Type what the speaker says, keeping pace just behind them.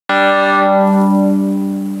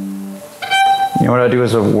know what I do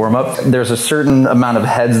as a warm-up? There's a certain amount of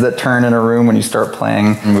heads that turn in a room when you start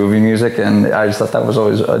playing movie music, and I just thought that was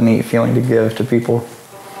always a neat feeling to give to people.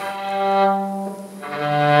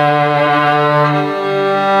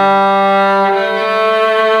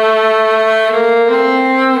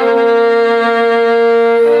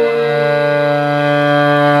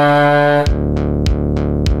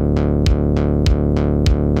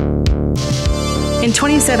 In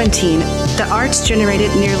 2017, the arts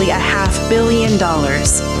generated nearly $500 million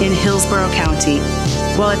in Hillsborough County,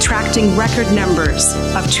 while attracting record numbers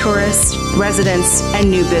of tourists, residents, and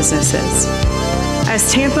new businesses.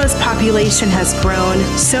 As Tampa's population has grown,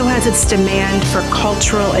 so has its demand for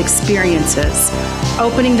cultural experiences,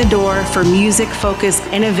 opening the door for music-focused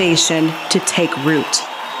innovation to take root.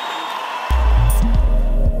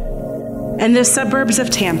 In the suburbs of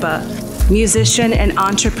Tampa, musician and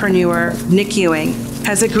entrepreneur Nick Ewing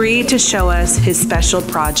has agreed to show us his special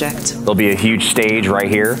project. There'll be a huge stage right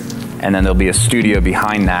here, and then there'll be a studio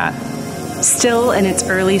behind that. Still in its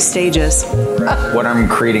early stages. What I'm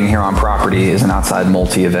creating here on property is an outside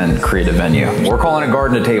multi-event creative venue. We're calling it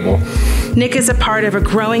Garden to Table. Nick is a part of a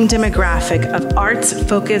growing demographic of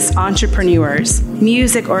arts-focused entrepreneurs,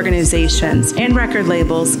 music organizations, and record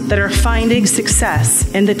labels that are finding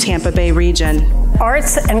success in the Tampa Bay region.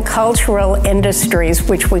 Arts and cultural industries,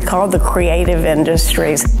 which we call the creative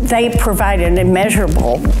industries, they provide an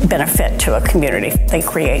immeasurable benefit to a community. They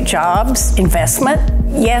create jobs, investment.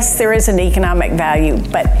 Yes, there is an economic value,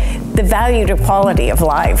 but the value to quality of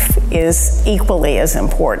life is equally as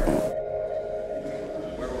important.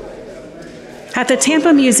 At the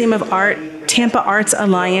Tampa Museum of Art, Tampa Arts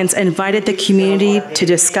Alliance invited the community to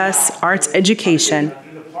discuss arts education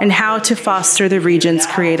and how to foster the region's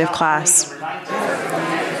creative class.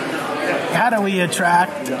 How do we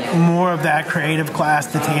attract more of that creative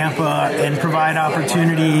class to Tampa and provide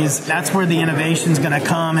opportunities? That's where the innovation is going to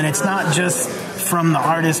come, and it's not just from the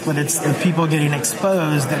artists, but it's the people getting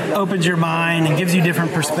exposed that opens your mind and gives you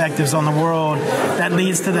different perspectives on the world. That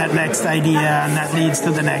leads to that next idea, and that leads to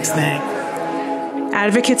the next thing.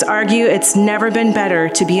 Advocates argue it's never been better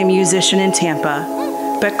to be a musician in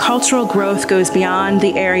Tampa, but cultural growth goes beyond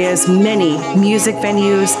the area's many music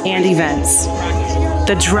venues and events.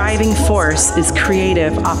 The driving force is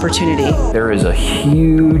creative opportunity. There is a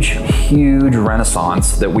huge, huge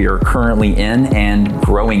renaissance that we are currently in and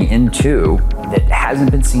growing into that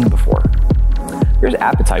hasn't been seen before. There's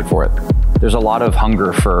appetite for it. There's a lot of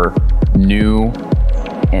hunger for new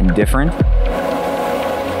and different.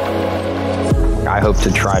 I hope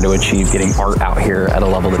to try to achieve getting art out here at a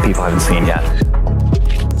level that people haven't seen yet.